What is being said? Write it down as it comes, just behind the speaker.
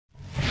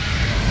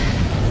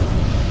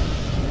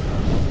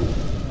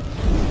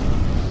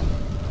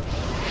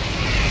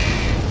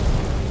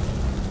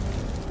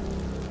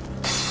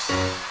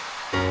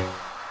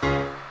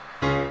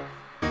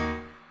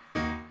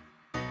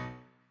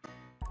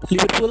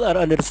Liverpool are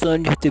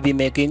understood to be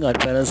making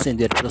advances in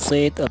their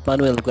pursuit of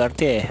Manuel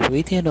Ugarte,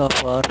 with an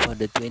offer for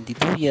the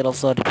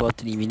 22-year-old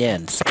reported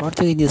imminent.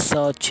 Portuguese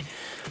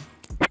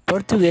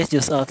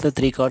news outlet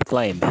record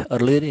claimed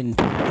earlier in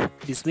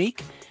this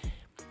week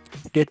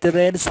that the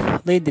Reds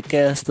laid the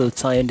case to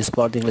sign the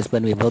Sporting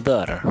Lisbon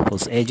midfielder,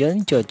 whose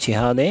agent Joe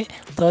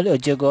told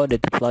Ojago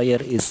that the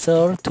player is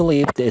sure to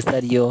leave the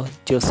Estadio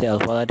Jose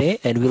Alvalade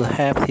and will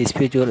have his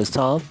future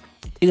resolved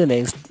in the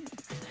next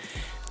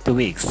 2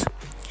 weeks.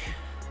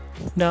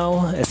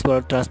 Now, as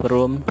for transfer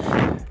room,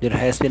 there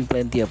has been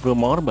plenty of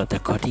rumor, but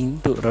according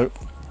to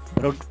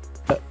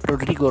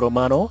Rodrigo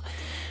Romano,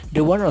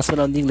 the one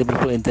surrounding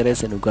Liverpool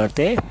interest in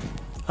Ugarte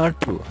are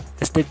true,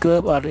 as the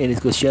club are in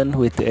discussion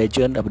with the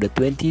agent of the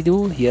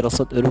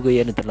 22-year-old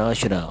Uruguayan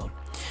international.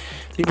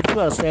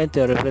 Liverpool are sent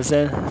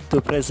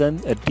to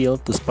present a deal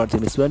to Sporting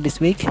Lisbon this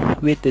week,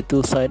 with the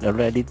two sides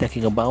already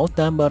talking about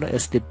number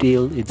as the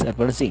deal is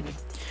advancing.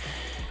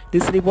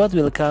 This report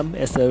will come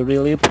as a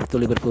relief to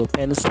Liverpool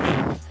fans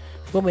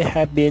who may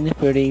have been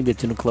fearing the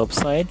two club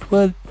side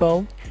will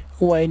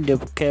win the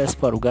case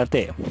for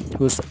Ugarte,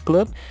 whose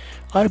club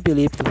are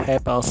believed to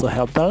have also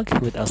helped talk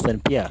with Aston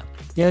Villa.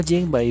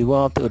 Judging by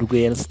what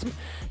Uruguayan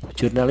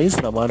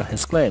journalist Romano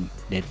has claimed,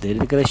 that the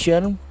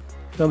declaration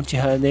from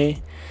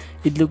Chihane,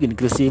 it looked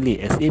increasingly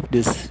as if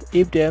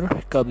there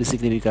could be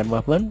significant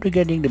movement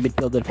regarding the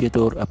midfielder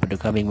future of the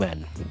coming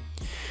man.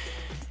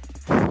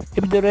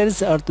 If the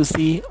Reds are to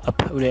see a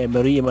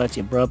very much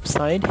improved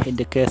side in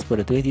the case for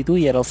the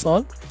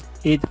 22-year-old,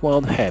 it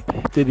won't have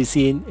to be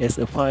seen as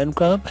a fine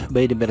club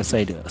by the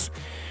Mercedes.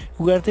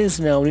 Ugarte is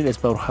now in as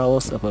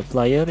powerhouse of a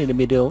player in the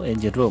middle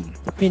engine room,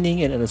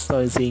 winning an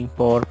astonishing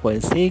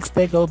 4.6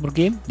 tackles per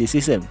game this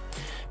season,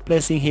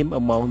 placing him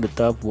among the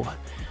top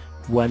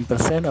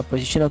 1% of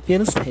positional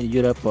players in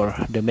Europe for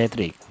the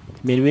metric.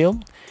 Meanwhile,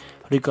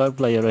 record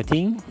player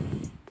rating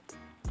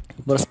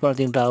for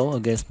Sporting draw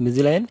against New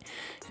Zealand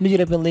in the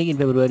European League in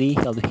February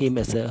held him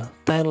as a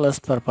tireless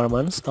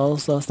performance,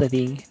 also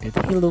stating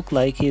that he looked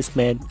like he's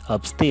made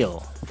of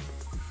steel.